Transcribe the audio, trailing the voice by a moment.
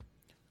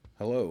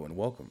Hello and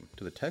welcome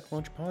to the Tech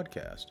Lunch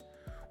Podcast,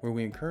 where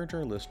we encourage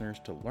our listeners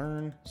to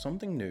learn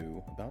something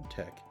new about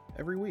tech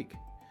every week.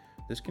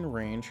 This can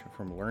range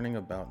from learning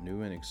about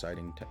new and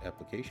exciting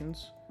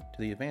applications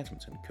to the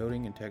advancements in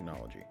coding and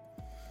technology.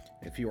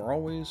 If you are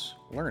always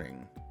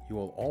learning, you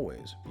will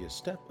always be a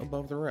step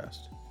above the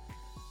rest.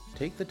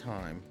 Take the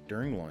time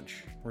during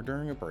lunch or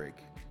during a break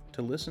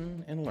to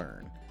listen and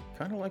learn,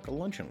 kind of like a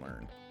lunch and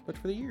learn, but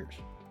for the ears.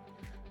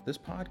 This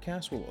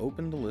podcast will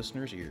open the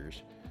listeners'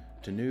 ears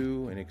to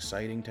new and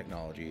exciting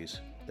technologies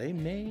they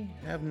may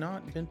have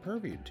not been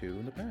purviewed to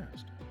in the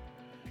past.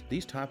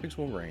 These topics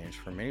will range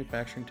from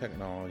manufacturing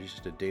technologies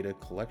to data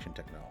collection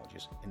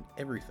technologies and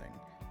everything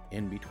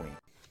in between.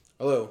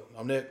 Hello,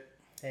 I'm Nick.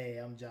 Hey,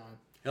 I'm John.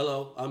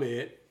 Hello, I'm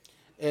Ed.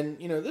 And,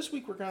 this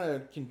week we're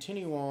going to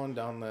continue on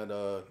down that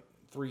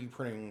 3D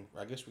printing,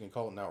 I guess we can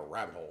call it now a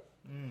rabbit hole,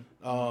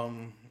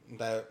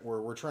 that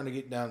we're trying to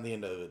get down the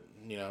end of it,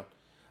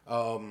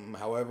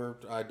 however,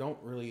 I don't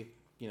really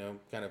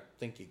kind of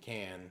think you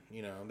can,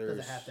 there's...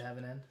 Does it have to have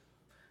an end?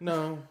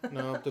 No.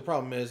 The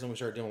problem is, then we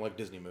start doing like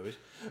Disney movies,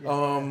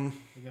 Yeah,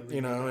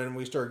 and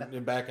we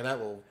start back in that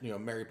little,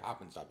 Mary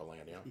Poppins type of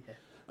land,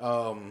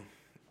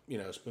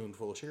 Yeah.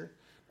 Spoonful of sugar,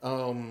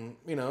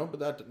 but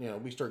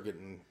that, we start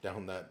getting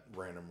down that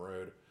random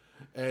road,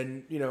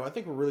 and I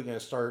think we're really going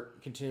to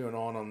start continuing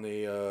on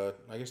the,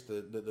 I guess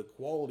the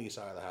quality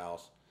side of the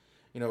house,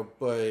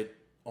 but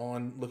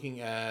on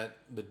looking at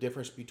the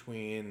difference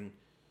between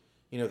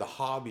the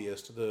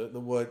hobbyist, the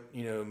what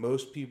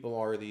most people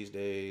are these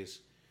days,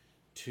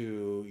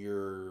 to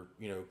your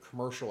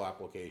commercial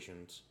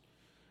applications,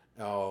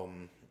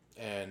 and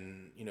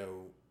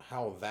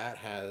how that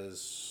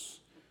has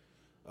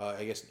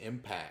I guess an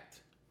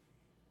impact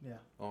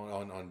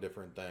on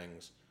different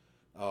things.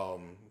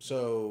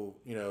 So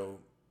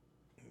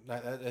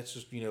that's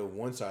just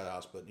one side of the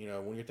house, but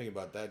when you're thinking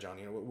about that, John,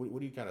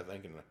 what are you kind of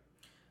thinking?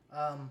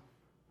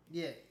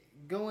 Yeah.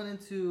 Going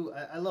into,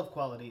 I love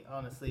quality.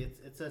 Honestly,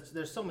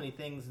 there's so many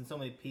things and so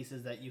many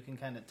pieces that you can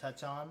kind of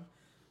touch on,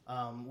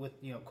 with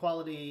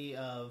quality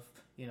of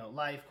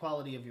life,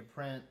 quality of your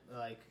print.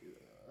 Like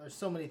there's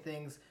so many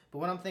things. But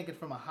when I'm thinking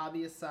from a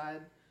hobbyist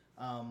side,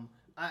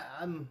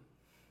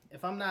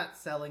 if I'm not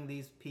selling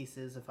these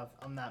pieces, if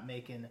I'm not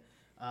making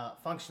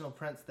functional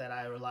prints that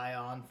I rely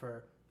on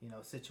for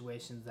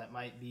situations that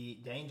might be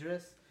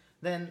dangerous,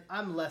 then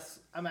I'm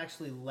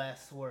actually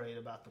less worried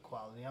about the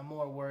quality. I'm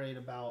more worried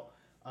about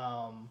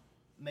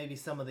maybe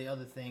some of the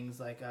other things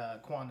like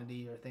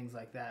quantity or things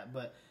like that.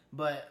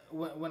 But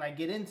when I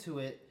get into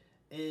it,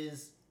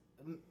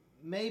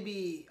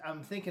 maybe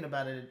I'm thinking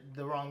about it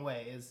the wrong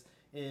way.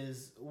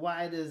 Is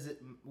why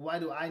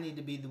do I need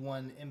to be the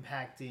one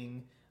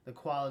impacting the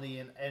quality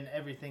and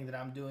everything that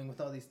I'm doing with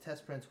all these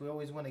test prints? We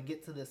always want to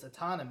get to this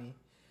autonomy,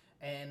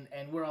 and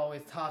we're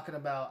always talking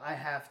about I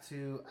have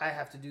to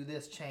do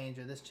this change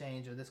or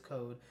this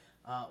code.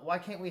 Why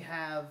can't we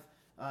have?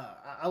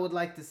 I would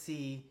like to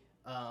see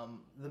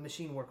the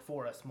machine work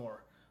for us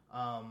more.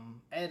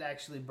 Ed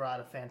actually brought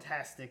a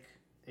fantastic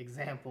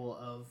example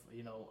of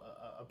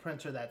a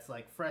printer that's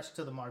like fresh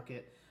to the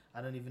market.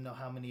 I don't even know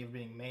how many are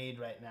being made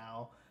right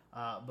now,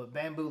 but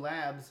Bamboo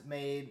Labs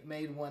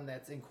made one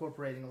that's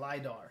incorporating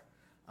LiDAR,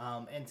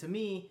 and to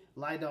me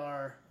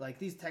LiDAR, like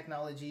these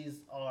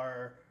technologies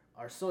are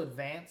so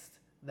advanced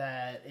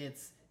that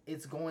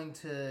it's going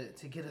to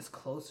get us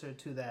closer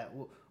to that.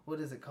 What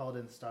is it called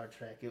in Star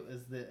Trek? It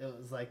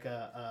was like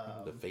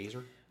The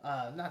phaser?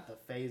 Not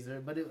the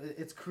phaser, but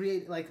it's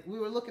create, like we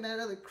were looking at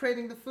it,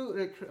 creating the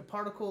food, a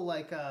particle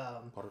like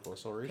Particle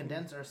acceleration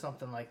condenser or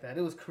something like that.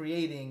 It was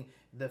creating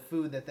the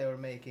food that they were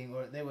making,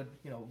 or they would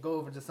go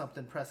over to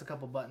something, press a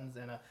couple buttons,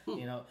 and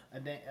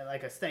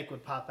like a steak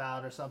would pop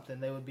out or something.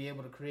 They would be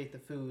able to create the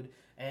food,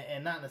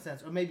 and not in a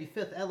sense, or maybe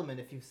Fifth Element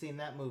if you've seen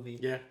that movie.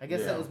 Yeah, I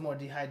guess that was more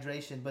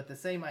dehydration, but the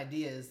same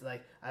idea is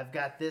like I've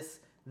got this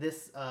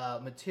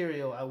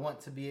material, I want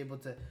to be able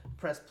to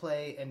press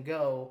play and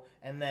go,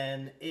 and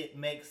then it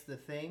makes the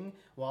thing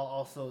while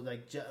also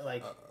like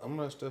I'm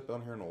gonna step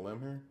out here on a limb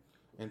here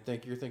and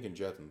think you're thinking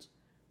Jetsons.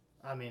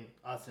 I mean,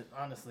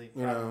 honestly,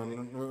 next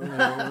thing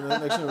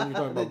you're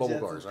talking about bubble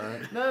cars, all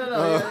right?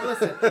 No. Yeah,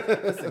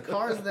 listen,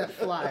 cars that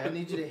fly. I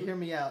need you to hear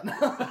me out. Next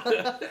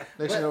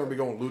thing you know, we'll be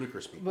going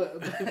ludicrous speed.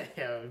 But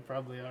yeah, we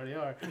probably already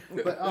are.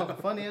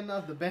 But funny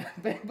enough, the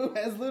Bamboo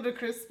has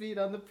ludicrous speed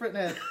on the print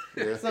head.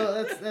 Yeah.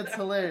 So that's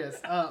hilarious.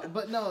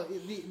 But no,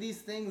 these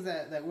things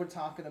that we're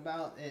talking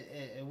about,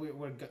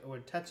 we're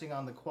touching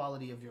on the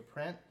quality of your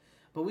print,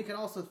 but we can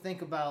also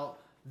think about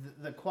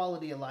the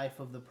quality of life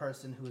of the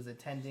person who is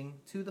attending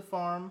to the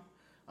farm.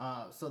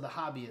 So the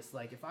hobbyist,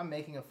 like if I'm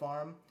making a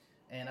farm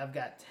and I've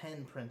got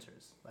 10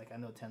 printers, like I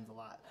know 10's a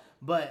lot,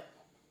 but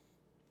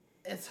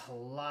it's a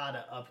lot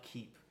of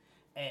upkeep,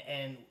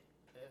 and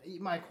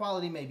my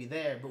quality may be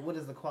there, but what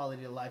is the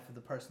quality of life of the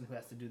person who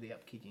has to do the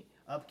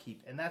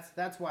upkeep? And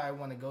that's why I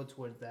want to go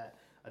towards that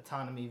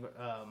autonomy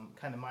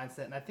kind of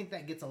mindset, and I think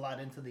that gets a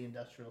lot into the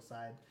industrial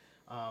side,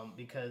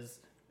 because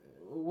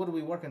what are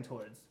we working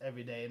towards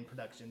every day in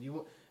production?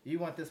 You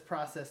want this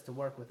process to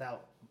work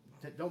without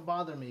don't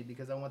bother me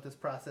because I want this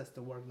process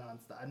to work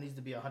nonstop. It needs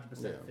to be 100%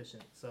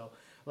 efficient. So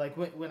like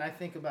when I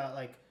think about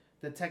like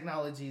the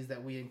technologies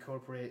that we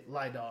incorporate,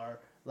 LiDAR,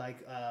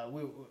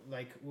 we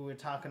were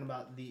talking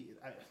about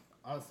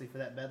honestly for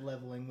that bed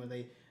leveling where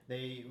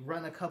they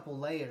run a couple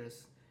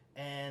layers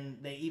and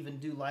they even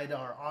do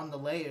LiDAR on the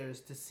layers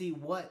to see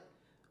what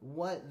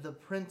the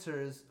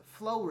printer's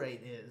flow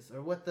rate is,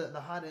 or what the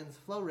hot end's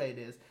flow rate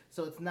is.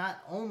 So it's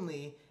not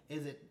only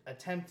is it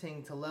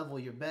attempting to level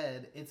your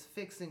bed, it's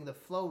fixing the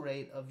flow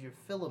rate of your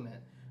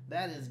filament.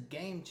 That is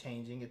game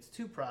changing. It's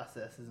two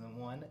processes in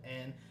one.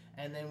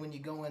 And then when you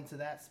go into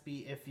that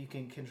speed, if you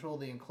can control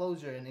the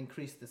enclosure and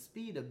increase the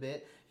speed a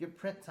bit, your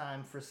print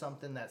time for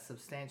something that's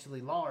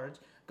substantially large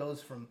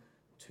goes from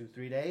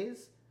 2-3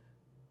 days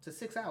to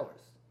 6 hours.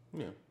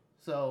 Yeah.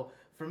 So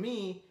for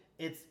me,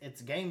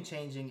 it's game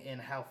changing in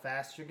how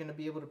fast you're going to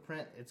be able to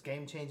print. It's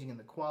game changing in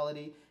the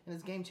quality, and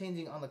it's game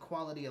changing on the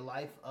quality of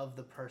life of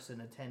the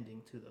person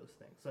attending to those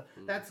things. So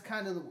that's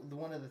kind of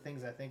one of the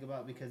things I think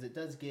about, because it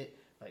does get,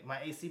 like, my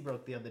AC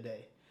broke the other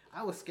day.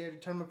 I was scared to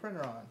turn my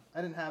printer on.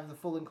 I didn't have the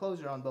full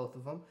enclosure on both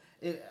of them.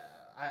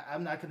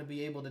 I'm not going to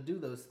be able to do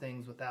those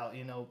things without,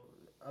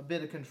 a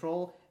bit of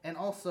control. And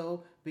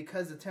also,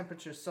 because the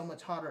temperature is so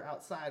much hotter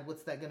outside,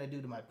 what's that going to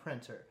do to my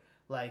printer?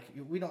 Like,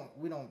 we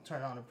don't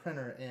turn on a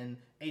printer in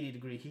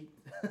 80-degree heat,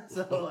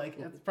 so like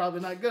it's probably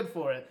not good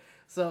for it.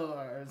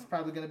 So it's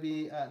probably going to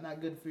be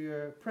not good for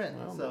your print.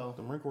 Well, so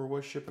the Marine Corps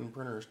was shipping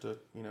printers to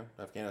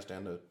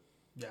Afghanistan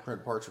to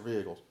print parts for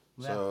vehicles.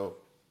 Yeah. So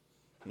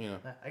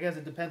I guess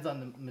it depends on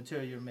the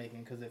material you're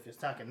making, because if you're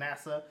talking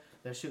NASA,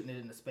 they're shooting it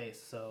into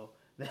space, so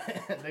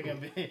they're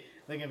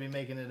gonna be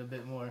making it a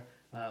bit more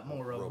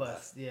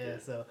robust. Yeah.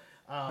 So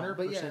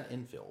 100%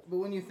 infill. But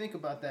when you think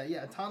about that,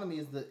 autonomy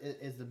is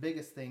the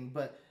biggest thing.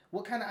 But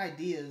what kind of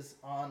ideas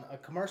on a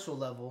commercial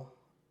level?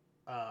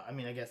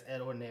 I guess Ed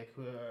or Nick,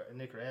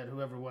 Nick or Ed,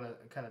 whoever want to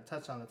kind of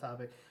touch on the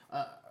topic,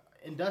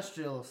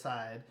 industrial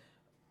side,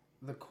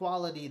 the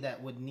quality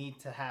that would need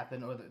to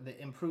happen, or the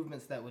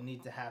improvements that would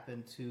need to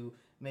happen to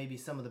maybe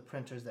some of the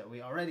printers that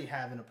we already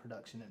have in a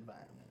production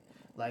environment.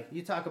 Like,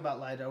 you talk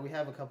about LiDAR, we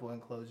have a couple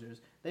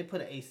enclosures. They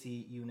put an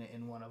AC unit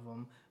in one of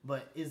them,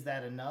 but is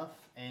that enough?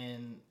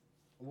 And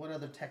what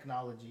other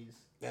technologies?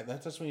 Yeah,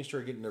 that's when you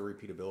start getting to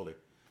repeatability.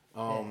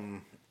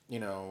 And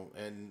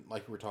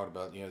like we were talking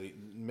about,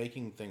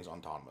 making things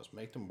autonomous,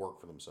 make them work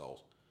for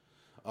themselves.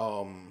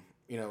 And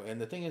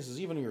the thing is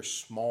even your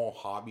small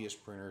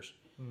hobbyist printers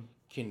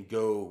can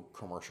go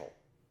commercial.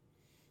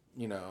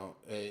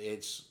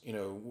 It's,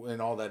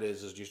 and all that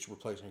is just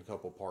replacing a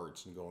couple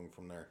parts and going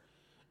from there.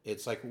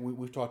 It's like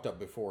we've talked about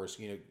before,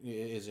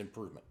 is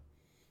improvement.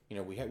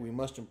 We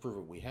must improve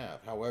what we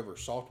have. However,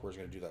 software is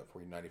going to do that for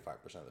you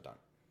 95% of the time.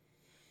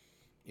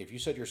 If you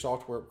set your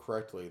software up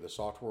correctly, the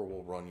software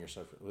will run your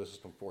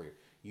system for you.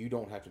 You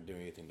don't have to do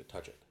anything to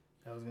touch it.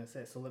 I was going to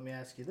say, so let me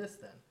ask you this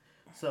then.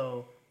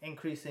 So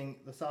increasing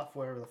the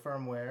software, the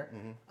firmware,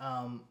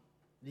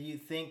 do you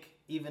think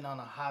even on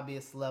a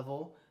hobbyist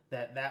level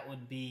that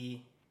would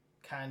be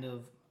kind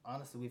of,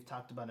 honestly, we've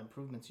talked about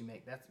improvements you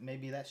make.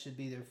 That should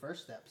be their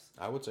first steps.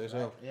 I would say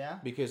so. Yeah.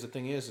 Because the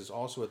thing is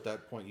also at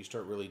that point you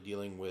start really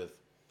dealing with,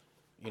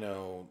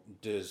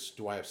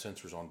 do I have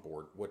sensors on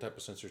board? What type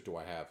of sensors do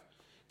I have?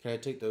 Can I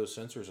take those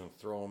sensors and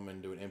throw them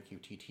into an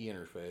MQTT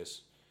interface,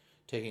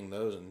 taking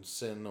those and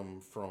send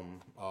them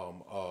from,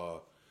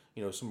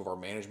 some of our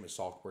management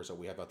softwares that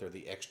we have out there,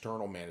 the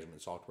external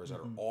management softwares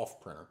that are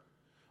off printer,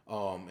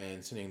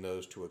 and sending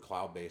those to a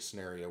cloud-based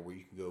scenario where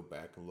you can go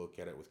back and look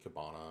at it with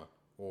Kibana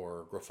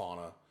or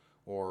Grafana,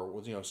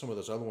 or some of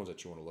those other ones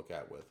that you want to look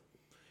at with,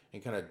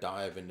 and kind of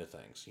dive into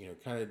things.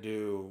 Kind of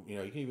do you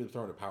can even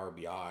throw into Power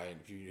BI, and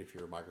if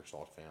you're a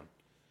Microsoft fan,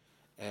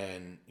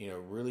 and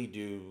really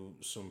do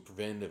some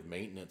preventative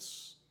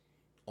maintenance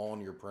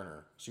on your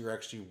printer, so you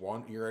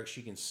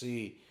actually can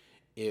see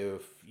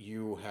if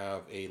you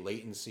have a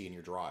latency in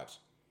your drives.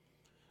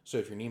 So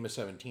if your NEMA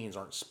 17s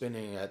aren't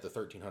spinning at the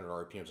 1300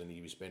 RPMs they need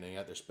to be spinning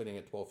at, they're spinning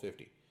at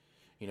 1250.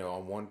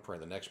 On one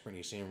print, the next print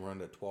you see them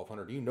run at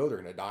 1200. They're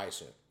going to die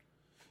soon.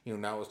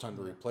 Now it's time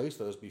to replace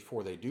those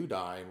before they do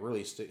die and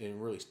really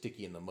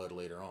sticky in the mud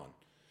later on.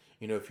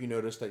 If you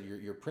notice that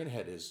your print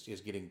head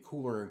is getting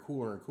cooler and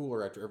cooler and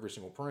cooler after every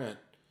single print,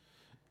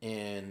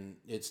 and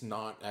it's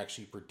not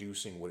actually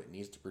producing what it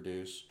needs to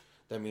produce,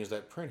 that means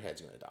that print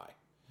head's going to die.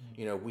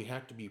 We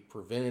have to be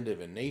preventative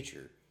in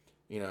nature.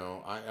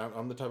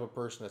 I'm the type of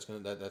person that's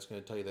going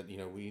to tell you that you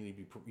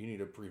need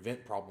to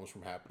prevent problems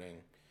from happening,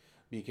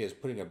 because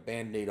putting a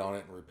Band-Aid on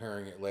it and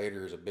repairing it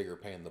later is a bigger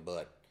pain in the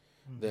butt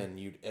than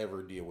you'd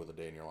ever deal with a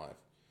day in your life.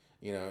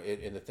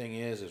 And the thing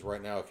is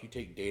right now, if you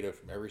take data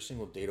from every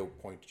single data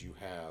point that you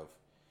have,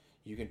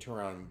 you can turn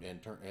around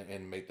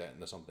and make that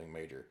into something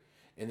major.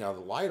 And now the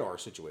LiDAR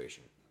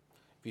situation,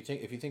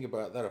 if you think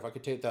about that, if I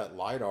could take that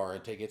LiDAR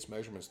and take its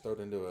measurements, throw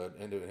it into an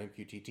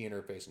MQTT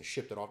interface and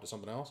ship it off to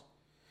something else,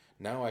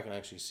 now I can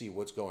actually see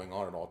what's going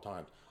on at all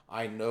times.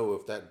 I know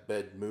if that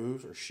bed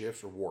moves or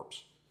shifts or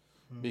warps.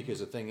 Because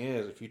the thing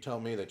is, if you tell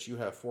me that you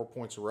have 4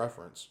 points of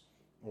reference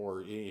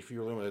or if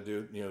you're limited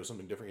to do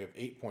something different, you have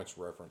 8 points of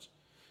reference,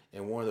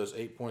 and one of those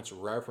 8 points of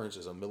reference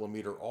is a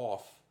millimeter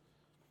off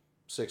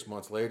 6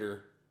 months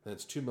later, then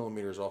it's 2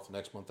 millimeters off the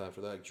next month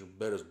after that. Your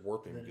bed is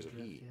warping because of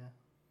heat. Yeah.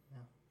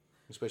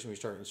 Especially when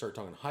you start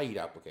talking high heat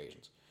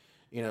applications.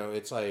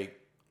 It's like,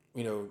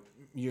 you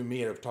and me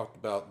have talked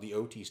about the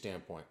OT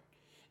standpoint.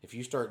 If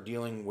you start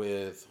dealing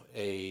with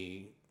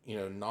a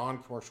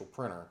non-commercial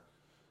printer,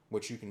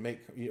 which you can make,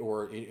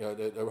 or a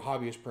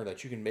hobbyist printer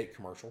that you can make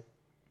commercial,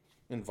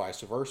 and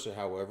vice versa.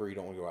 However, you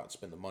don't want to go out and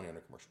spend the money on a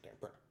commercial damn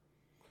printer.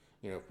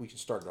 If we can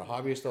start at a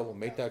hobbyist level,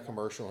 make that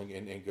commercial,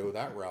 and go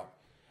that route.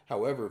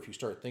 However, if you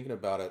start thinking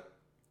about it,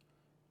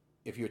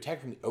 if you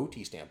attack from the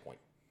OT standpoint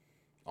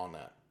on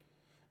that,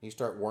 you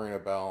start worrying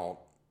about,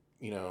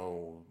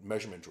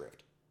 measurement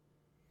drift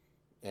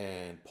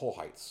and pull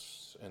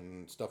heights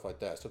and stuff like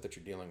that, stuff that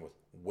you're dealing with,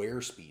 wear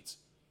speeds.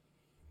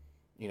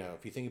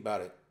 If you think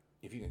about it,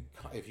 if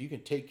you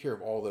can take care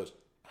of all those,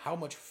 how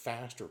much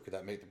faster could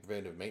that make the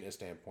preventive maintenance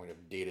standpoint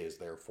if data is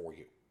there for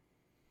you?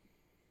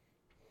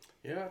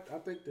 Yeah, I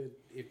think that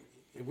if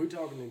we're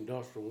talking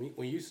industrial,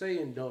 when you say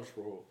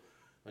industrial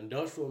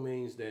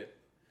means that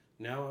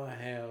now I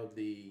have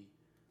the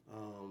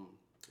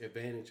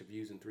advantage of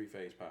using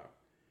three-phase power.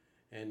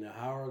 And the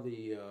higher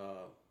the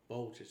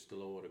voltage, the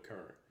lower the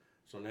current.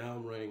 So now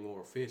I'm running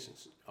more efficient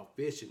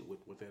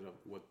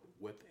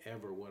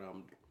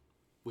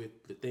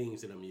with the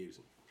things that I'm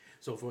using.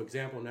 So for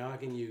example, now I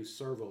can use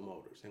servo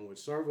motors, and with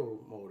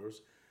servo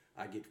motors,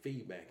 I get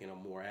feedback and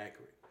I'm more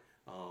accurate.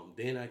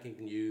 Then I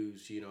can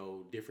use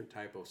different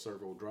type of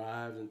servo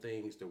drives and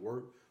things to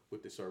work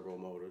with the servo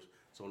motors.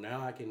 So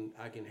now I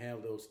can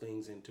have those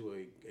things into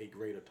a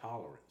greater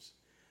tolerance.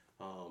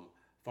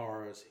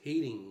 Far as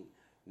heating,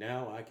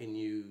 now I can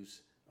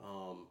use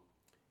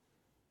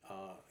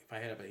if I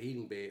have a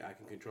heating bed, I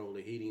can control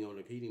the heating on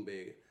the heating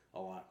bed a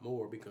lot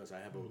more because I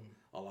have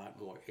a lot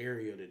more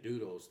area to do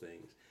those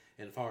things.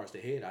 And as far as the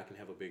head, I can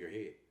have a bigger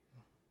head.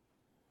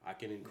 I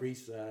can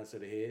increase the size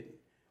of the head,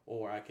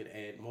 or I can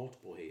add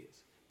multiple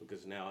heads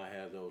because now I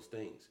have those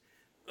things.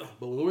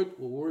 But when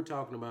we're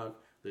talking about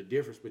the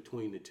difference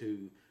between the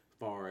two, as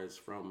far as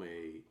from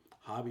a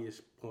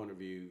hobbyist point of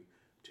view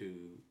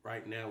to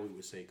right now, we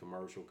would say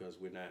commercial because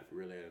we're not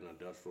really at an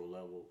industrial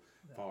level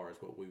as far as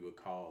what we would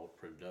call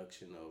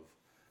production of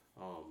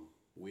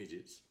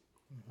widgets.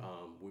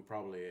 We're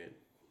probably at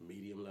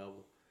medium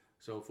level.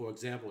 So for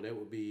example, that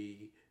would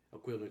be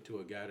equivalent to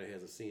a guy that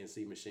has a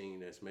CNC machine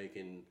that's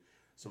making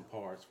some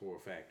parts for a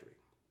factory.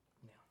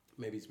 Yeah.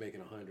 Maybe he's making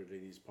 100 of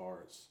these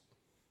parts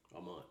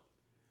a month.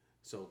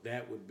 So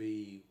that would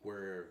be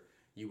where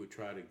you would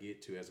try to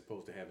get to, as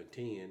opposed to having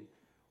 10,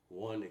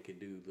 one that could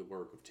do the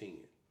work of 10.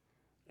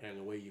 And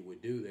the way you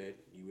would do that,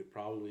 you would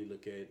probably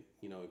look at,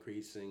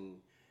 increasing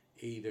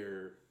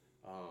either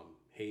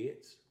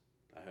heads.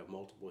 I have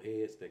multiple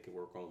heads that can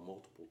work on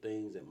multiple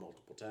things at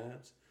multiple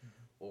times.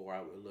 Or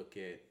I would look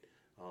at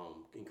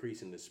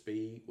increasing the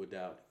speed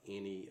without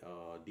any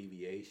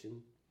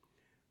deviation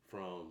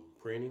from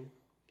printing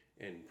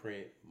and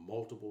print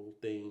multiple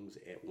things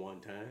at one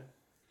time.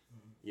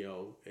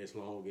 As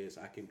long as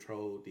I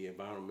control the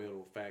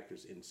environmental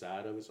factors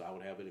inside of it. So I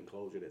would have an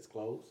enclosure that's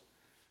closed.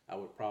 I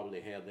would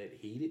probably have that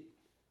heated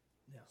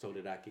so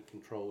that I can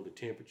control the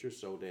temperature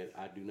so that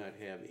I do not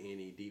have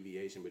any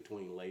deviation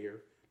between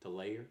layer to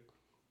layer.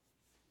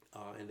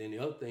 And then the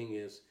other thing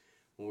is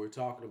when we're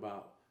talking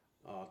about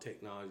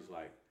technologies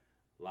like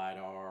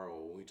LiDAR,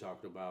 or when we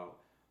talked about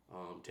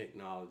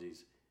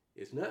technologies,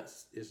 it's not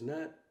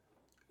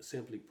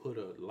simply put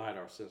a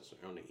LiDAR sensor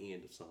on the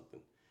end of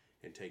something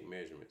and take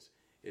measurements.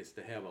 It's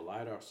to have a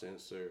LiDAR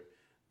sensor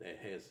that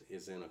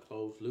is in a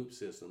closed loop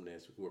system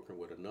that's working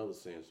with another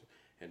sensor,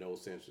 and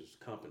those sensors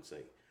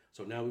compensate.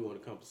 So now we want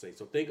to compensate.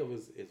 So think of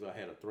it as I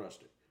had a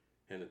thruster,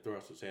 and the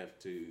thrusters have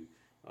to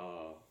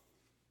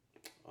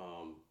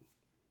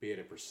be at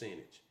a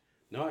percentage.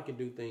 Now I can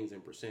do things in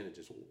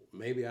percentages.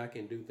 Maybe I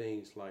can do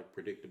things like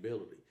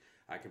predictability.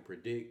 I can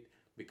predict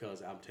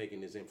because I'm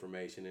taking this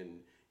information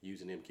and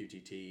using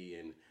MQTT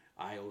and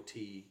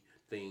IoT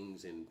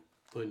things and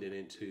putting it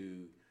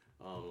into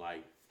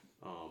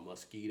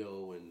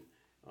Mosquito and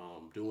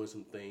doing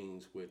some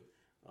things with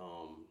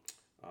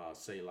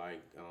say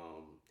like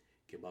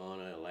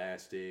Kibana,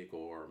 Elastic,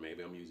 or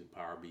maybe I'm using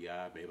Power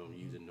BI, maybe I'm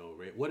using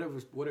Node-RED,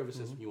 whatever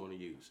system you want to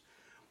use.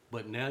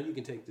 But now you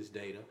can take this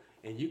data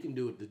and you can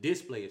do it. The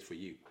display is for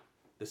you.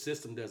 The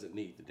system doesn't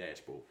need the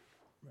dashboard.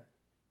 Right.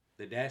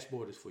 The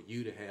dashboard is for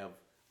you to have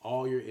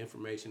all your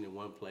information in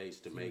one place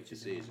to make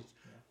decisions.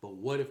 Yeah. But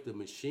what if the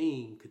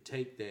machine could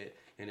take that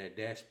and that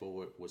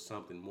dashboard was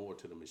something more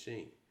to the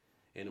machine,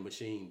 and the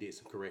machine did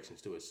some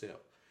corrections to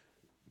itself?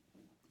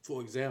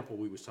 For example,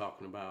 we was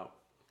talking about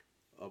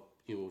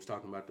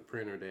the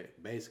printer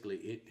that basically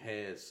it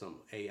has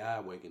some AI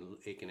where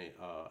it can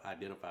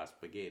identify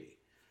spaghetti.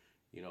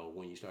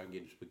 When you start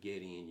getting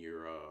spaghetti in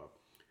your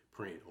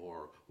print,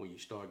 or when you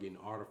start getting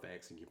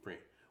artifacts in your print.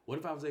 What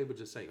if I was able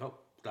to say, oh,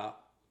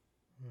 stop?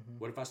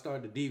 What if I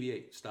started to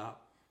deviate?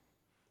 Stop.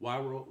 Why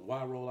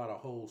roll out a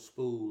whole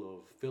spool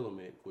of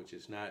filament, which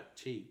is not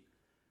cheap,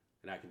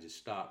 and I can just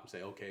stop and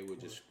say, okay, we'll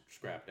just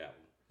scrap that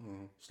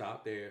one.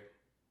 Stop there,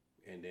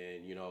 and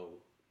then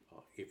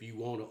if you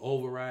want to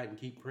override and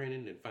keep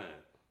printing, then fine,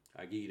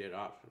 I give you that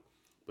option.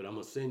 But I'm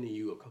gonna send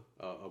you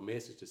a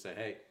message to say,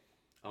 hey,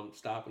 I'm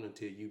stopping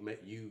until you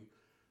make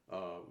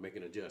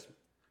an adjustment.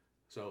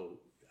 So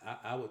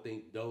I would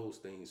think those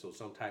things, so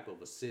some type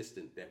of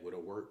assistant that would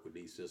work with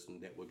these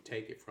systems that would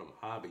take it from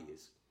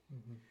hobbyists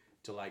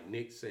to, like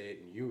Nick said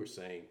and you were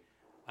saying,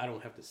 I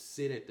don't have to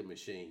sit at the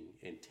machine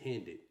and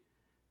tend it.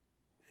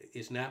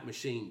 It's not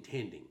machine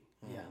tending.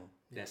 Yeah.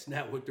 That's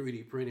not what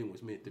 3D printing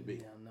was meant to be.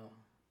 Yeah, no.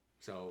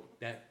 So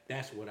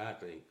that's what I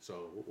think.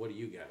 So what do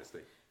you guys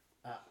think?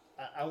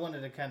 I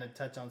wanted to kind of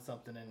touch on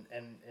something,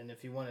 and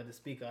if you wanted to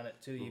speak on it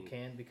too, you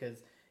can,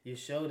 because you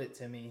showed it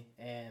to me,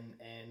 and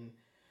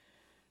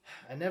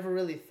I never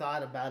really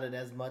thought about it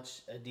as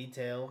much a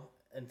detail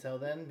until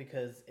then,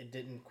 because it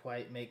didn't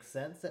quite make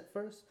sense at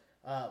first.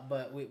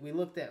 But we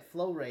looked at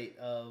flow rate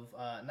of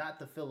not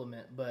the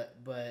filament, but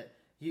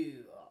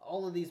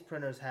all of these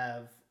printers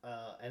have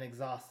an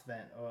exhaust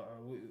vent or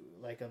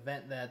like a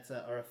vent that's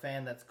or a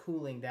fan that's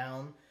cooling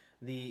down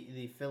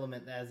the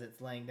filament as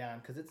it's laying down,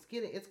 because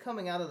it's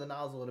coming out of the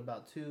nozzle at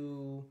about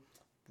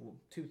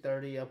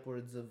 230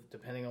 upwards of,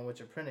 depending on what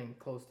you're printing,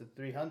 close to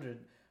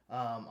 300.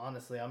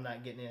 Honestly, I'm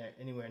not getting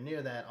anywhere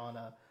near that on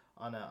a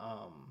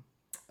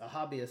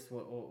hobbyist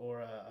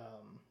or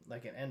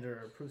like an Ender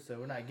or Prusa.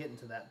 We're not getting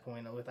to that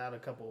point without a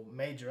couple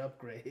major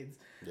upgrades.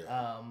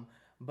 Yeah.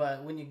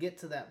 But when you get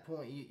to that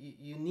point,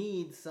 you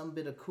need some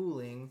bit of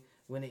cooling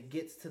when it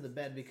gets to the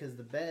bed, because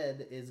the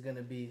bed is going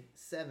to be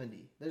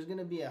 70. There's going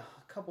to be a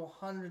couple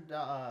hundred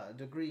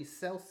degrees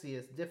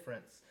Celsius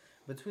difference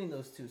between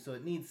those two, so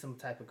it needs some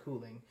type of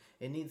cooling.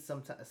 It needs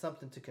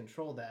something to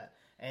control that.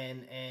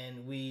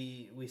 And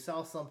we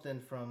saw something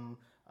from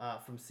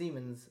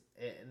Siemens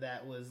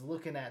that was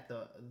looking at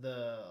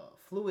the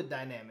fluid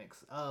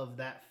dynamics of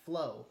that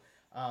flow,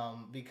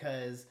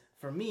 because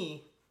for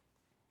me,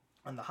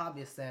 on the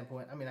hobbyist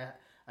standpoint, I mean, I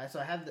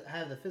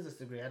have the physics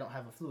degree. I don't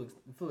have a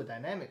fluid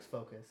dynamics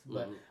focus,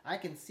 but I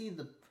can see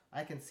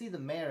the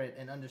merit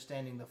in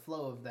understanding the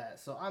flow of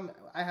that. So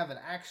I have an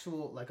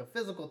actual, like a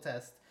physical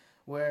test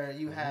where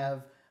you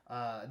have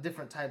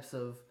different types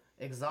of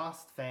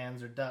exhaust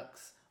fans or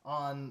ducts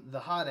on the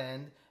hot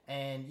end,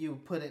 and you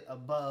put it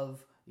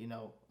above,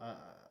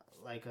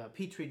 like a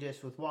petri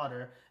dish with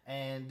water,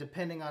 and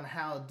depending on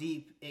how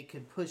deep it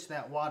could push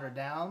that water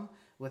down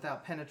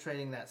without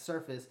penetrating that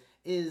surface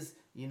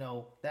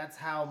that's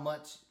how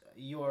much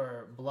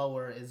your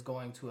blower is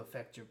going to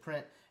affect your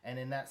print. And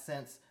in that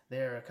sense,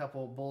 there are a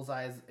couple.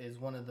 Bullseyes is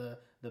one of the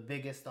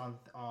biggest on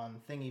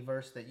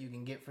Thingiverse that you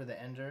can get for the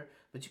Ender,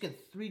 but you can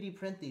 3D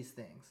print these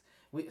things.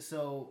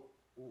 So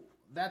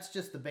that's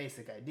just the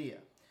basic idea.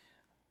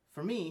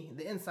 For me,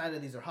 the inside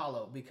of these are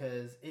hollow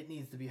because it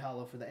needs to be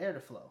hollow for the air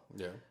to flow.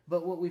 Yeah.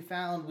 But what we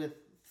found with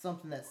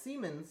something that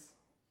Siemens,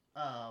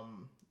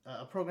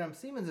 a program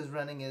Siemens is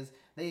running, is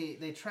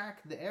they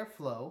track the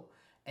airflow,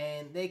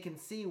 and they can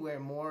see where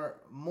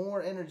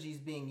more energy is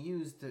being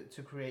used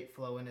to create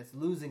flow, and it's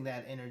losing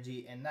that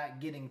energy and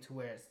not getting to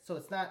where so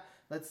it's not,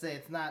 let's say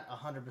it's not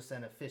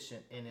 100%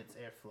 efficient in its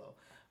airflow.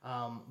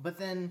 But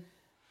then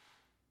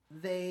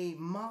they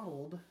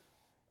modeled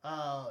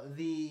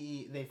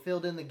they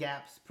filled in the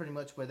gaps pretty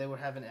much where they were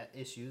having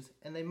issues,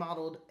 and they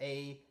modeled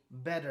a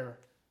better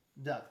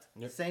duct.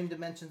 Yep. Same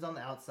dimensions on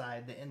the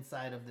outside. The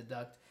inside of the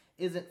duct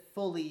isn't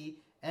fully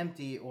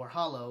empty or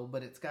hollow,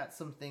 but it's got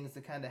some things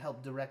to kind of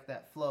help direct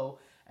that flow.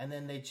 And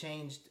then they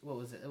changed, what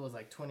was it? It was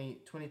like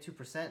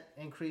 22%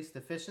 increased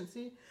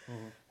efficiency.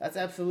 Mm-hmm. That's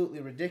absolutely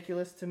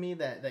ridiculous to me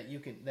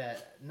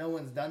that no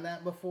one's done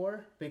that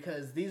before,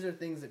 because these are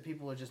things that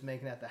people are just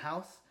making at the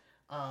house.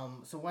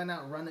 So why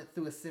not run it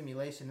through a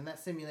simulation? And that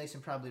simulation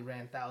probably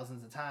ran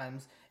thousands of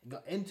times, go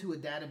into a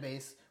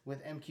database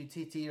with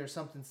MQTT or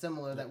something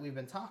similar that we've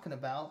been talking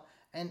about,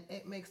 and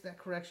it makes that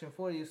correction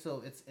for you.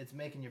 So it's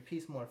making your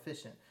piece more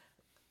efficient.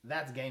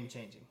 That's game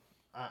changing.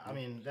 I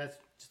mean, that's,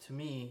 to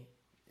me,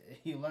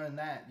 you learn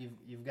that,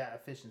 you've got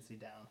efficiency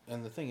down.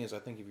 And the thing is, I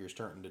think if you're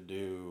starting to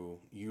do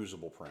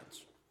usable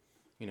prints,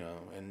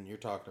 and you're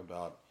talking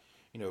about,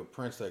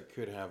 prints that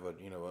could have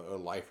a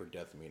life or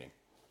death meaning,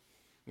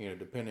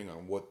 depending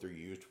on what they're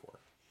used for,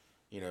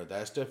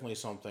 that's definitely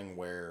something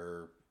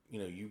where,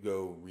 you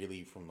go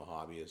really from the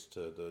hobbyist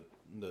to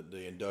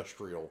the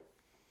industrial,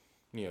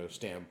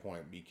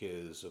 standpoint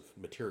because of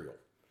material.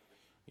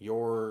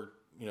 Your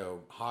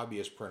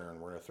hobbyist printer, and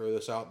we're going to throw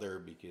this out there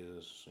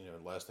because,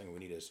 the last thing we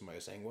need is somebody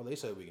saying, well, they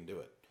said we can do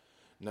it.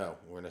 No,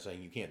 we're not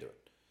saying you can't do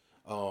it.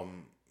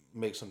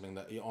 Make something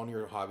that, on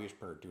your hobbyist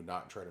printer, do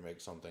not try to make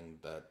something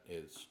that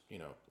is,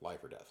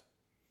 life or death.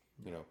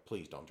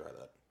 Please don't try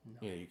that.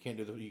 No.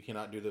 You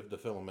cannot do the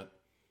filament,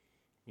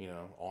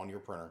 on your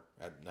printer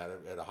at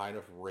a high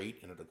enough rate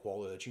and at the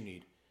quality that you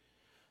need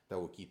that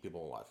will keep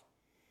people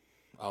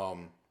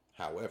alive.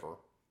 However,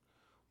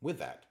 with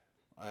that,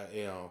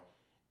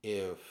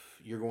 if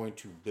you're going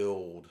to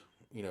build,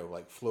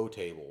 like flow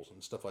tables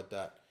and stuff like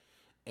that,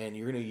 and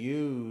you're going to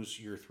use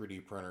your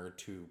 3D printer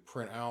to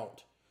print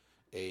out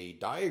a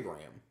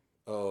diagram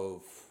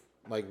of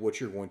like what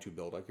you're going to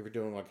build. Like if you're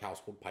doing like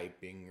household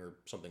piping or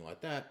something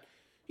like that,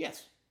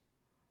 yes,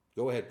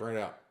 go ahead, print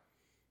it out.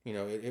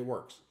 It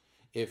works.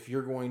 If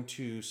you're going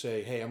to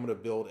say, hey, I'm going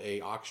to build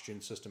a oxygen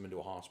system into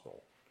a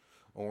hospital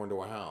or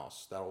into a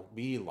house, that'll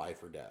be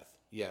life or death.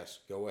 Yes,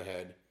 go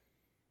ahead,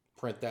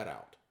 print that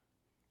out,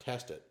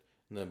 test it,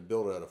 and then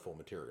build it out of full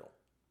material,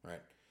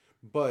 right?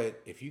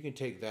 But if you can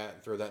take that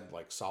and throw that in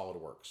like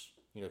SolidWorks,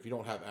 if you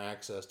don't have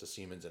access to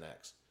Siemens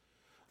NX,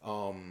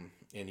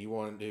 and you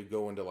want to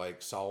go into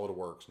like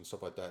SolidWorks and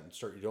stuff like that and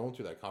start going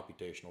through that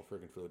computational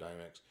freaking fluid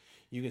dynamics,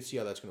 you can see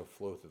how that's going to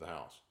flow through the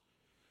house.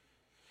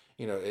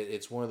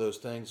 It's one of those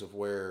things of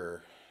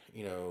where,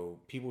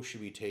 people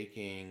should be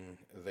taking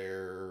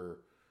their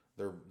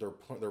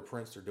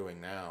prints they're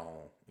doing now,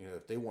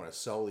 if they want to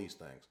sell these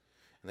things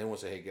and they want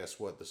to say, hey, guess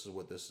what? This is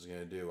what this is going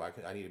to do.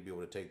 I need to be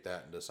able to take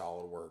that into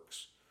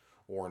SolidWorks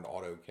or into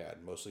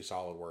AutoCAD, mostly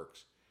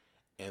SolidWorks,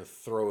 and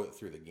throw it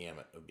through the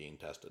gamut of being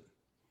tested.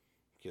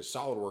 Because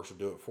SolidWorks will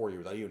do it for you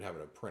without even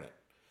having to print it.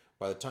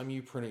 By the time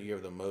you print it, you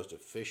have the most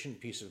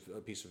efficient piece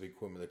of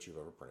equipment that you've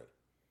ever printed.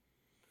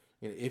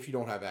 If you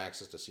don't have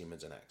access to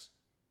Siemens NX,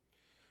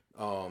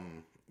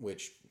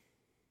 which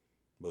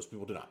most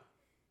people do not.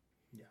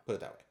 Yeah. Put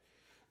it that way.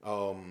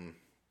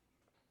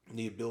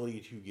 The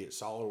ability to get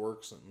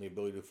SolidWorks and the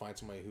ability to find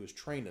somebody who is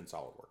trained in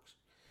SolidWorks,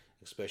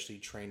 especially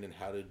trained in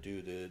how to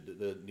do the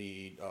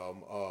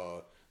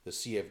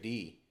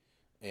CFD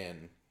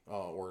and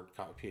or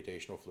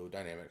computational fluid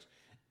dynamics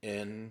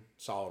in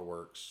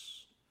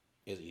SolidWorks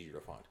is easier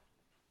to find.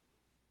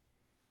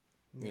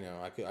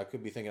 I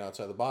could be thinking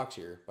outside the box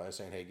here by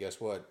saying, hey, guess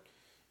what?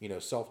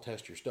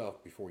 Self-test your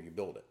stuff before you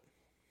build it.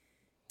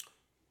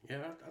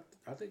 Yeah,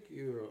 I think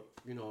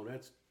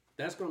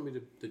that's going to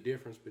be the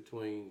difference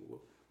between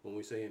when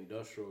we say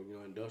industrial.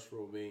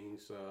 Industrial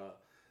means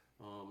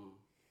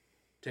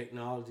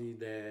technology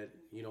that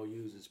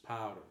uses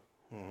powder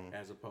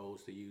as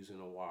opposed to using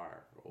a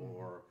wire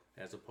or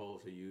as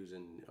opposed to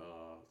using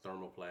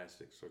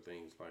thermoplastics or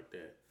things like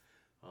that.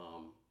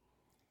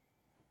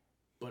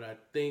 But I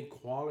think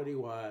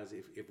quality-wise,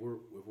 if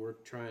we're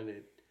trying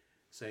to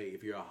say,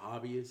 if you're a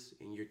hobbyist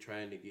and you're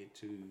trying to get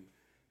to,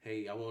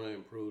 hey, I want to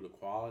improve the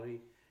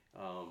quality,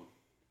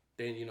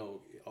 then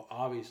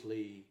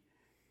obviously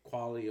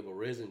quality of a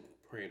resin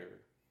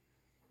printer.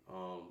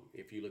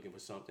 If you're looking for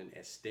something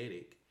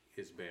aesthetic,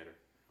 is better.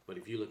 But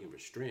if you're looking for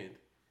strength,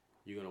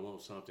 you're gonna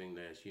want something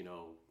that's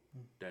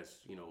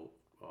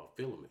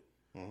filament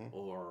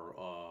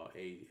or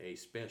a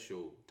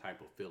special type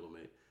of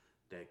filament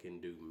that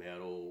can do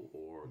metal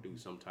or do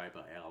some type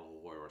of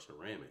alloy or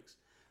ceramics.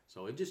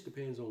 So it just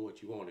depends on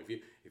what you want.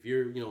 If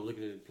you're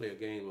looking to play a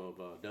game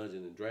of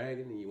Dungeons and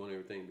Dragons and you want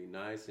everything to be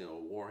nice,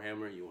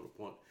 Warhammer, you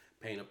want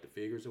to paint up the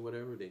figures or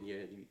whatever, then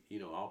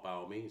by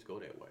all means go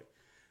that way.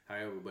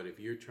 However, but if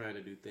you're trying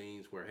to do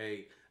things where,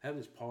 hey, I have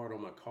this part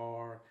on my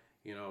car,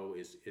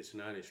 it's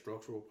not a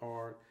structural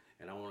part,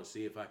 and I want to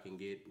see if I can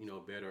get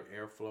better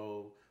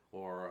airflow.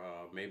 Or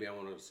maybe I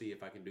want to see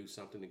if I can do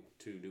something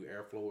to do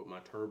airflow with my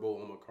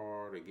turbo on my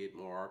car to get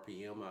more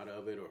RPM out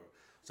of it or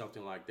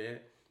something like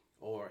that.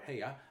 Or,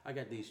 hey, I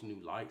got these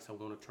new lights I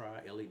want to try,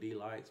 LED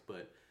lights,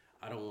 but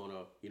I don't want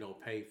to,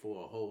 pay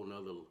for a whole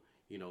nother,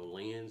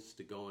 lens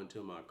to go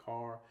into my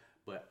car.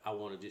 But I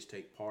want to just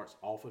take parts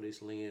off of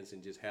this lens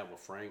and just have a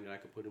frame that I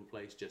can put in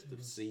place just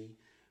to see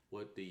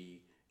what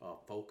the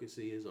focus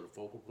is or the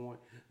focal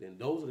point. Then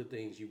those are the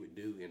things you would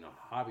do in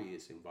a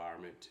hobbyist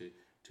environment to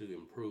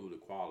improve the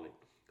quality.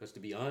 Because to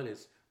be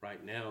honest,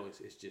 right now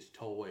it's just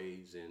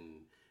toys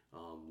and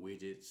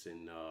widgets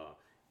and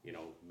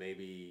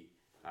maybe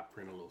I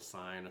print a little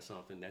sign or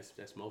something.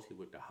 That's mostly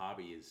what the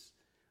hobbyist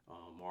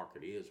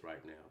market is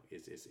right now.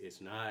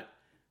 It's not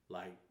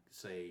like,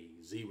 say,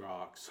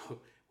 Xerox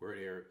where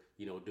they're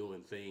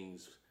doing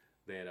things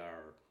that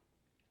are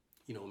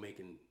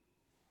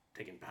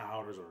taking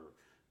powders or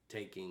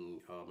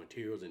taking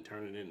materials and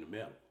turning it into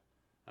metal.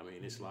 I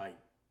mean, it's like,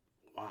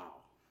 wow.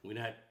 We're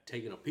not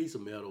taking a piece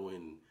of metal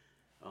and,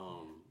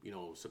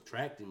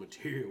 subtracting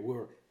material.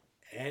 We're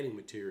adding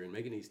material and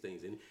making these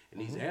things. And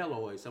these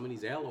alloys, some of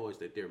these alloys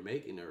that they're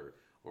making are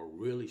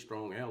really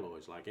strong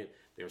alloys.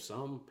 There are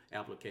some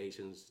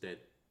applications that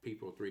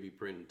people are 3D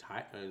printing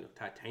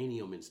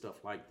titanium and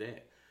stuff like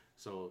that.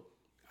 So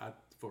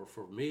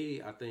for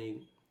me, I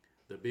think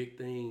the big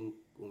thing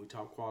when we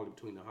talk quality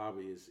between the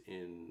hobbyist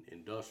and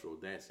industrial,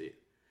 that's it.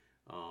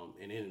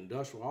 And in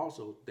industrial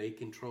also, they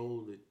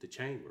control the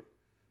chamber.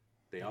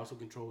 They also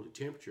control the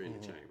temperature in the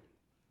chamber.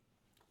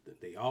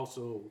 They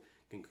also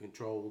can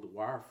control the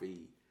wire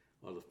feed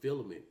or the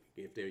filament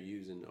if they're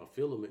using a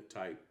filament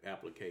type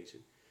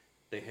application.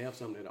 They have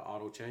something that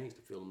auto change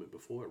the filament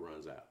before it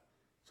runs out.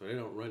 So they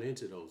don't run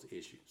into those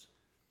issues.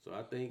 So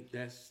I think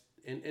that's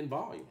in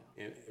volume.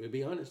 And to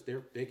be honest,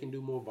 they can do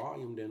more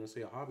volume than,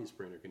 say, a hobbyist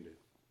printer can do.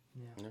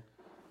 Yeah.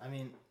 I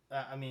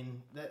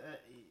mean,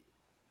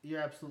 you're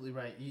absolutely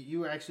right.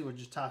 You actually were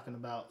just talking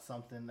about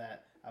something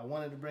that I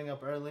wanted to bring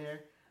up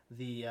earlier.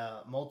 The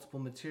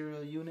multiple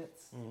material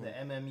units, the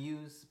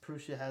MMUs.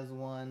 Prusa has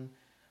one.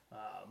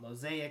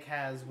 Mosaic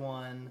has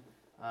one.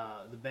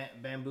 The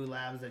Bamboo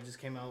Labs that just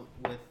came out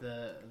with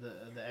the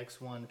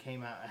X1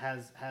 came out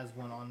has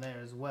one on there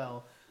as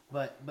well.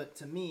 But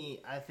to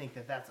me, I think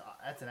that's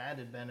an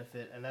added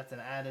benefit, and that's an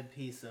added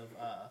piece of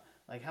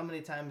like, how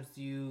many times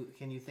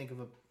can you think of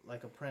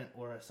a print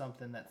or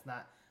something that's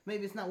not,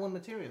 maybe it's not one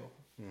material.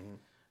 Mm-hmm.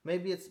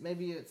 Maybe it's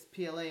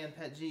PLA and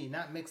PETG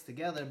not mixed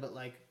together, but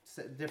like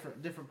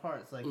different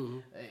parts. Like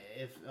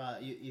if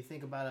you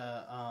think about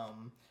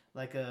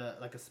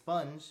a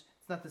sponge,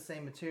 it's not the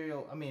same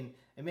material. I mean,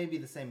 it may be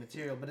the same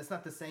material, but it's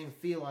not the same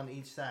feel on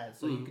each side.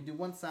 So you could do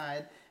one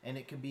side and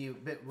it could be a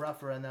bit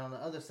rougher, and then on the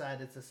other side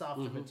it's a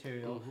softer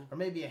material, or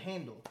maybe a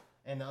handle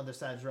and the other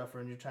side's rougher,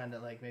 and you're trying to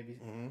like maybe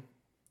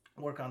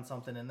work on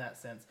something in that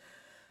sense.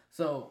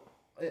 So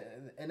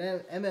an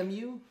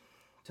MMU,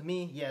 to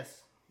me,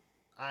 yes.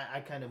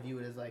 I kind of view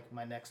it as like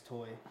my next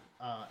toy,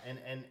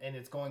 and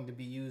it's going to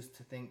be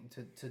used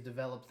to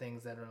develop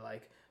things that are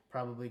like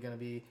probably going to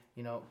be,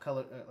 you know,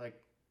 color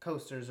like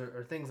coasters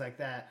or things like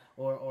that,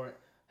 or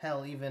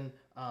hell, even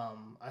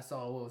I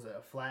saw, what was it,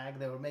 a flag.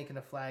 They were making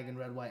a flag in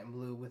red, white, and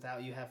blue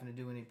without you having to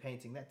do any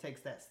painting. That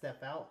takes that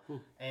step out,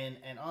 and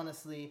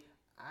honestly,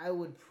 I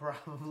would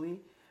probably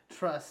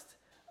trust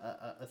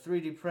a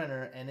 3D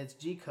printer and its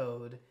G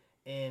code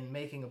in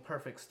making a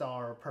perfect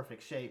star or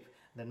perfect shape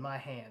than my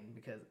hand,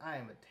 because I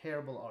am a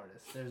terrible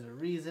artist. There's a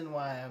reason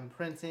why I'm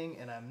printing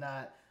and I'm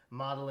not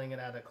modeling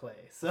it out of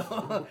clay.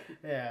 So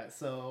yeah,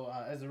 so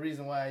there's a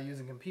reason why I use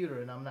a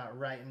computer and I'm not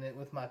writing it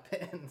with my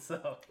pen.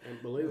 So,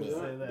 and believe it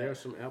or not, there's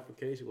some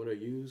applications where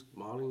they use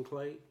modeling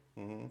clay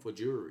for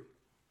jewelry.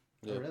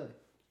 Oh, really?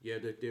 Yeah,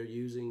 that they're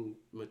using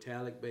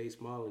metallic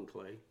based modeling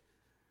clay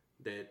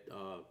that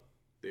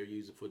they're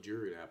using for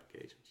jewelry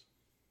applications.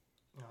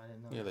 Oh, I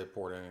didn't know. Yeah, they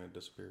pour it in and it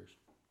disappears.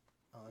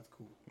 Oh, that's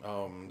cool.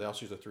 They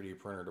also use a 3D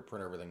printer to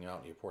print everything out,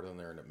 and you pour it in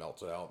there, and it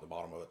melts it out at the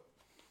bottom of it.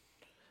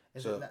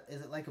 Is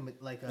it like a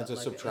it's a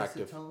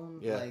subtractive acetone?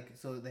 Yeah. Like,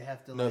 so they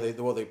have to. No, like...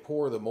 they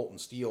pour the molten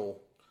steel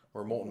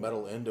or molten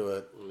metal into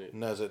it,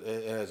 and as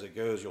it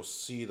goes, you'll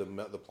see the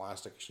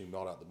plastic actually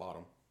melt out the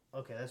bottom.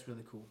 Okay, that's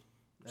really cool.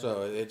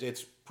 So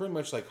it's pretty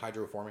much like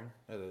hydroforming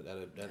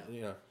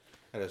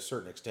at a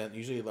certain extent.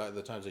 Usually, a lot of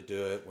the times they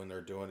do it when they're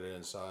doing it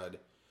inside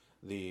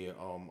the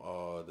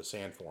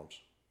sand forms.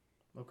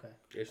 Okay.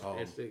 It's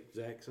the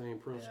exact same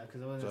principle. Yeah,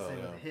 because I was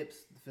saying with the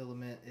HIPS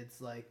filament,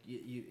 it's like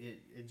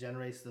it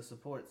generates the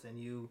supports, and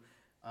you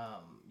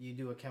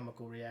do a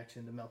chemical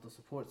reaction to melt the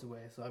supports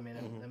away. So I mean,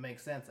 it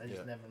makes sense. I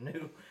just never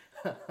knew.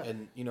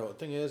 And the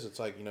thing is, it's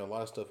like a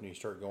lot of stuff when you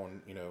start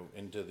going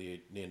into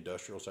the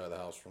industrial side of the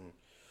house from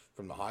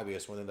the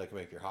hobbyist. One thing that can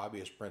make your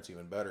hobbyist prints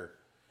even better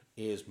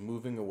is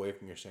moving away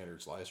from your standard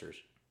slicers.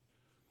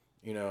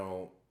 I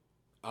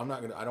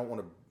don't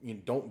want to.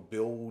 Don't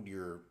build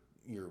your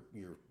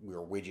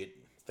widget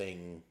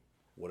thing,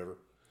 whatever,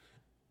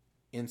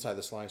 inside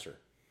the slicer.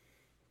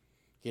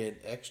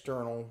 Get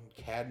external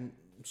CAD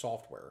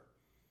software.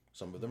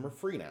 Some of them are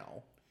free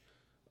now,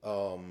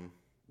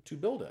 to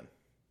build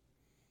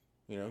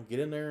in. Get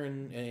in there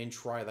and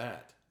try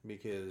that,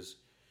 because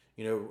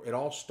it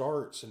all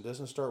starts and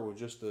doesn't start with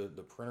just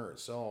the printer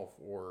itself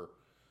or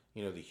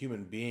the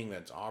human being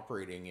that's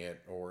operating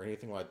it or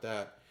anything like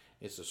that.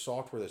 It's the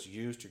software that's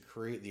used to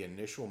create the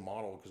initial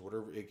model,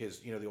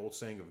 because the old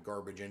saying of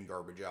garbage in,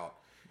 garbage out.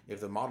 If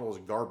the model is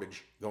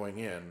garbage going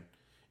in,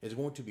 it's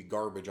going to be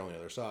garbage on the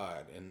other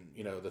side. And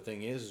the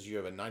thing is you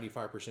have a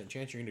 95%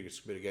 chance you're going to get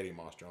spaghetti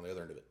monster on the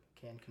other end of it.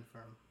 Can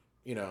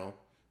confirm.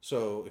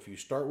 So if you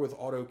start with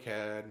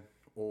AutoCAD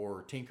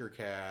or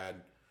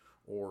Tinkercad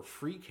or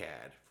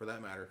FreeCAD, for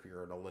that matter, if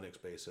you're in a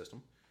Linux-based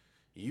system,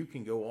 you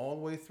can go all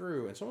the way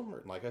through, and some of them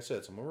are, like I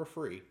said, some of them are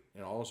free,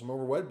 and all of them are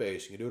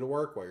web-based. You can do it at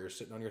work while you're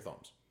sitting on your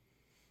thumbs,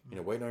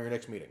 waiting on your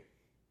next meeting.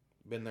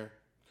 Been there.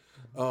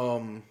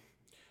 And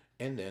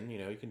then,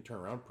 you can turn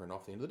around and print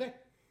off the end of the day.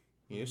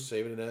 You just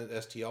save it in an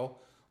STL,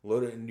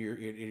 load it into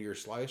your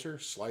slicer,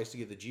 slice to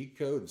get the G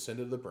code, and send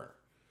it to the printer.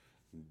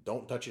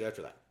 Don't touch it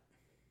after that.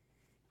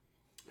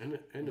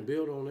 And to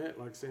build on that,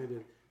 like I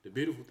said, the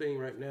beautiful thing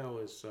right now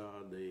is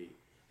the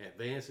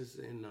advances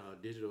in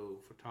digital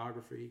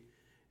photography.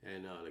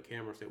 And the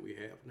cameras that we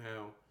have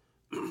now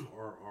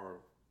are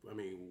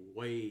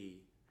way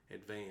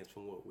advanced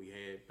from what we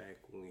had back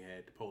when we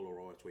had the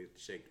Polaroids where you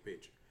shake the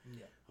picture.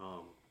 Yeah.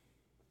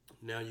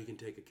 Now you can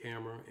take a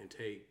camera and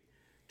take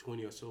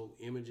 20 or so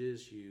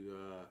images. You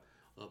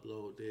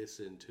upload this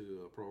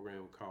into a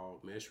program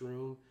called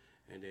Meshroom,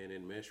 and then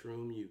in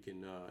Meshroom you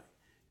can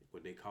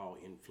what they call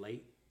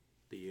inflate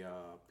the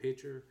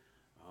picture,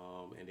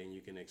 and then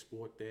you can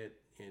export that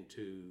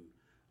into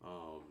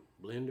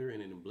Blender,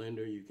 and in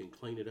Blender you can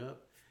clean it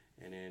up,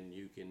 and then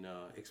you can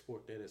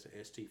export that as an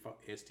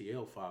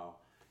STL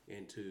file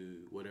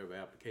into whatever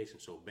application.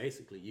 So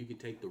basically you can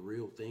take the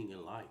real thing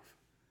in life,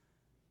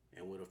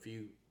 and with a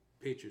few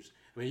pictures,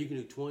 you can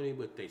do 20,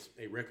 but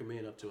they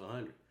recommend up to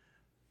 100.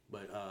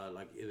 But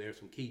there's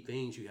some key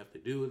things you have to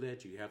do with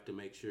that. You have to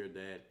make sure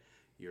that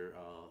your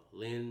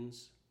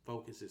lens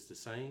focus is the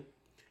same.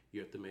 You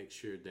have to make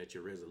sure that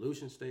your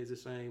resolution stays the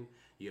same.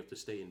 You have to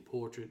stay in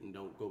portrait and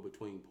don't go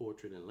between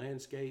portrait and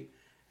landscape.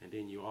 And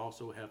then you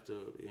also have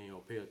to,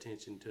 pay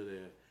attention to the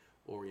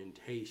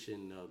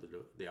orientation of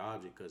the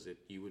object, because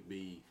you would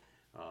be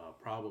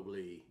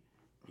probably,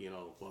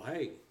 well,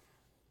 hey,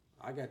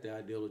 I got the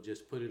idea to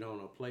just put it on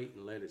a plate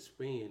and let it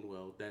spin.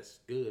 Well, that's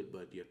good,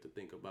 but you have to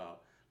think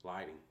about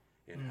lighting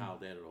and how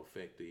that'll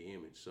affect the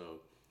image.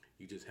 So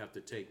you just have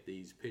to take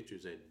these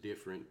pictures at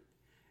different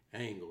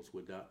angles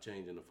without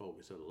changing the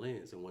focus of the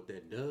lens. And what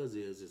that does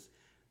is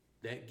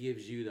that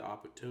gives you the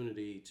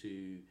opportunity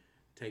to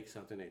take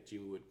something that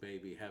you would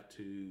maybe have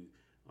to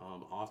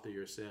author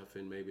yourself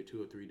in maybe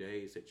 2 or 3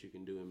 days that you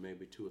can do in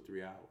maybe 2 or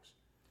 3 hours,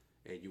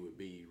 and you would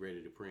be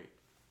ready to print.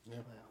 Yeah.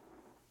 Well,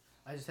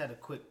 I just had a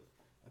quick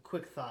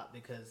thought,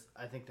 because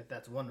I think that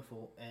that's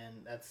wonderful,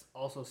 and that's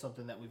also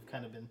something that we've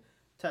kind of been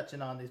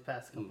touching on these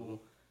past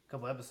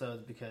couple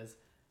episodes, because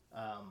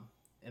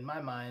in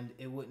my mind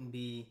it wouldn't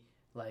be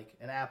like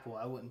an apple.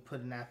 I wouldn't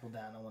put an apple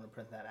down. I want to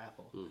print that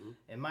apple.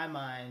 In my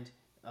mind,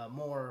 a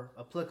more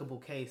applicable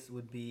case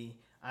would be,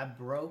 I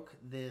broke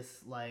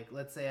this, like,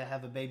 let's say I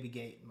have a baby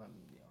gate.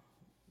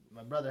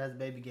 My brother has a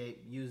baby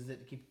gate, uses it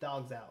to keep the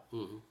dogs out.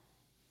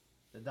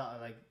 The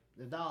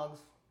dogs,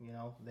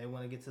 they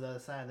want to get to the other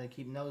side. They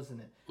keep nosing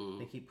it.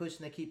 They keep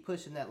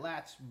pushing. That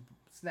latch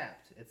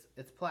snapped.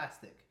 It's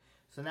plastic.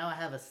 So now I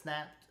have a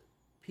snapped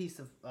piece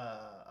of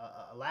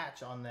a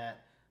latch on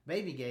that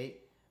baby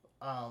gate.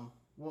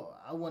 Well,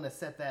 I want to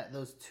set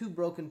those 2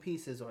 broken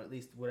pieces, or at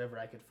least whatever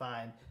I could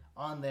find,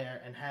 on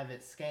there, and have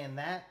it scan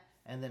that,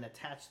 and then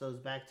attach those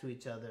back to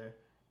each other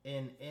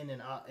in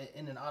an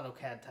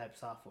AutoCAD type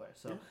software.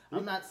 So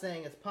I'm not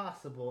saying it's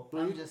possible.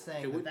 Well, I'm just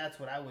saying that's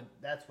what I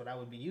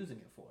would be using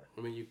it for.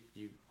 I mean,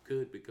 you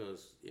could,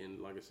 because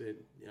like I said,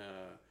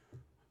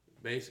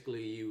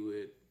 basically you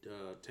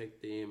would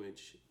take the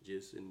image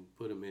and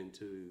put them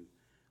into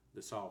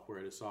the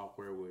software. The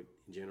software would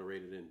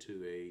generate it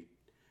into a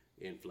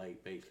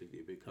inflate, basically.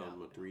 It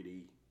become a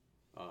 3D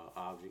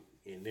object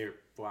in their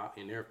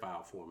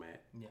file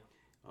format. Yeah.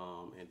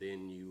 And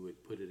then you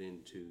would put it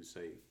into,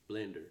 say,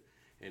 Blender.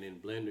 And in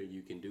Blender,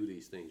 you can do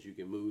these things. You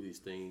can move these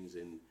things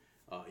and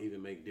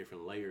even make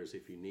different layers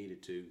if you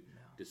needed to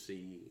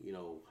see,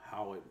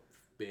 how it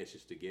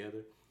meshes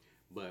together.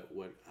 But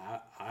what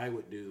I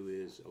would do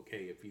is,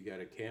 okay, if you got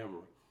a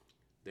camera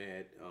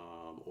that,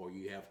 or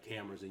you have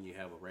cameras and you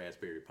have a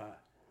Raspberry Pi,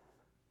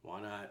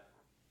 why not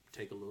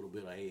take a little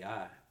bit of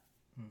AI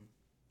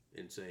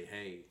and say,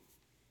 hey,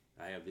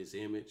 I have this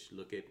image,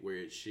 look at where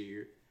it's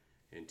sheared,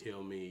 and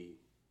tell me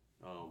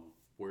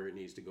where it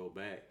needs to go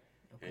back.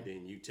 Okay. And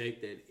then you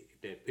take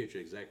that picture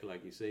exactly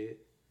like you said,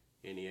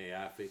 and the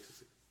AI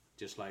fixes it.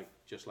 Just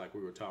like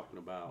we were talking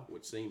about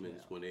with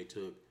Siemens, when they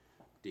took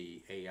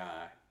the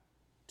AI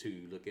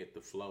to look at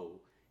the flow,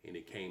 and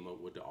it came up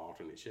with the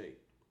alternate shape.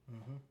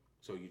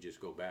 So you just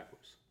go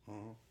backwards.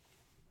 No,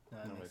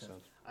 that makes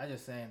sense. I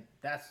just saying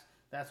that's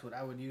what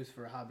I would use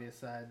for a hobbyist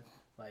side.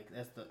 Like,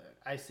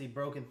 I see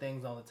broken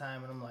things all the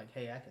time, and I'm like,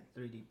 hey, I can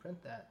 3D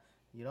print that.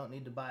 You don't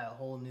need to buy a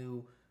whole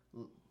new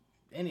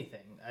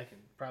anything. I can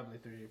probably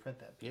 3D print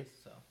that piece.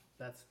 So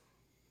that's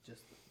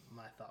just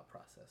my thought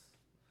process.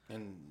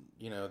 And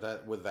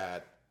we'll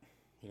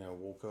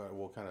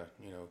kind of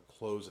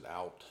close it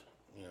out,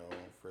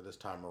 for this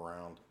time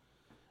around.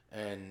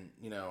 And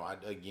we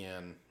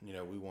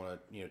want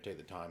to take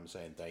the time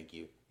saying thank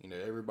you,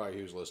 everybody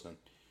who's listening.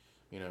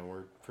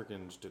 We're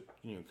freaking just a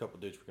couple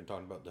of dudes freaking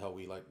talking about the hell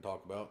we like to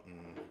talk about, and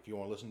if you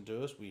want to listen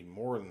to us, we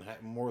more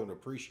than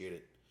appreciate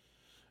it.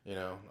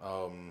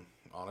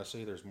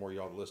 Honestly, there's more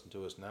y'all to listen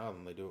to us now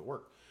than they do at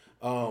work.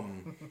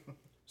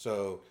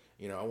 So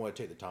I want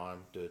to take the time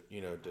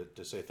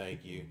to say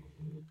thank you,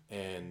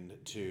 and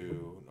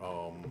to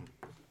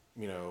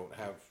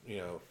have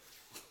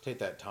take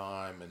that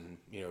time and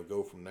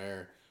go from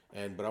there.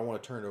 But I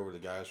want to turn it over to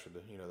the guys for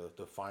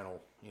the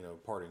final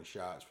parting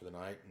shots for the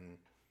night, and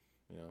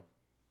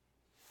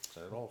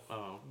set it off.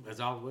 As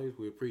always,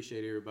 we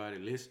appreciate everybody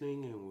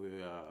listening, and we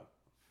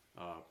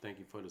thank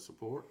you for the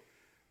support.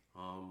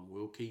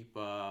 We'll keep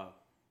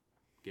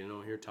getting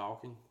on here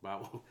talking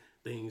about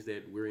things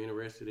that we're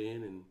interested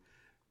in, and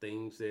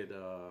things that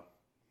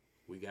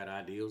we got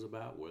ideas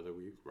about, whether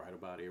we write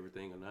about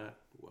everything or not.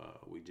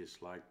 We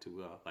just like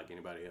to, like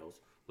anybody else,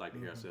 like to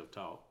hear ourselves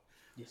talk.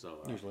 Yeah. So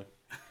usually.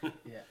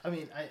 Yeah, I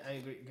mean, I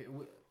agree.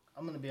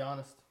 I'm going to be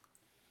honest.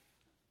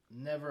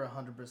 Never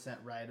 100%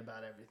 right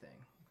about everything.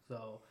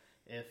 So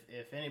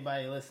if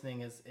anybody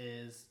listening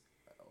is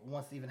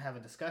wants to even have a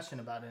discussion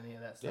about any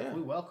of that stuff,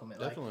 we welcome it.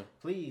 Definitely. Like,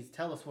 please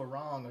tell us we're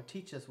wrong, or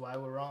teach us why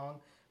we're wrong.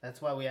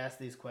 That's why we ask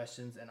these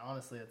questions, and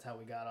honestly, that's how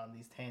we got on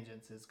these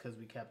tangents, is because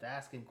we kept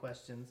asking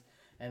questions,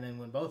 and then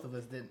when both of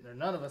us didn't, or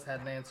none of us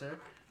had an answer,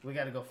 we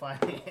got to go find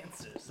the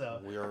answer. So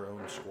we are our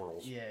own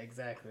squirrels. Yeah,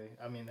 exactly.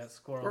 I mean, that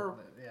squirrel.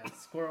 Yeah,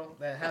 squirrel.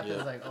 That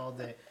happens like all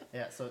day.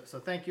 Yeah. So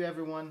thank you,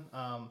 everyone.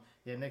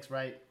 Nick's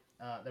right.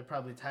 They're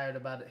probably tired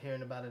about it,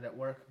 hearing about it at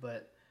work,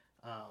 but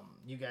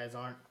you guys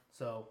aren't.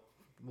 So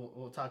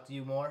we'll talk to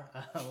you more.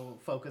 We'll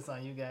focus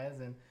on you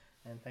guys, and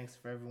And thanks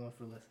for everyone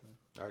for listening.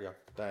 All right, y'all.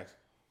 Thanks.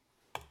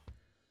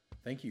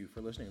 Thank you for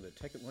listening to the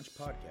Tech at Lunch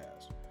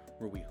podcast,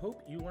 where we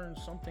hope you learned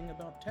something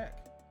about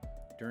tech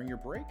during your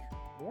break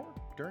or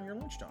during your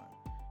lunchtime.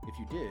 If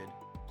you did,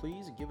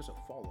 please give us a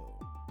follow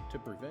to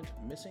prevent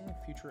missing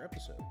future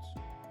episodes.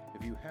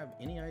 If you have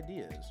any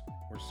ideas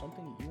or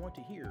something you want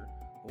to hear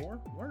or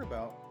learn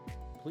about,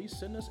 please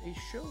send us a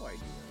show idea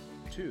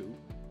to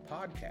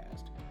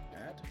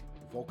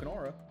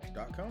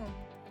podcast@vulcanara.com.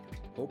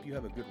 Hope you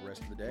have a good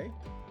rest of the day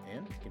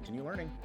and continue learning.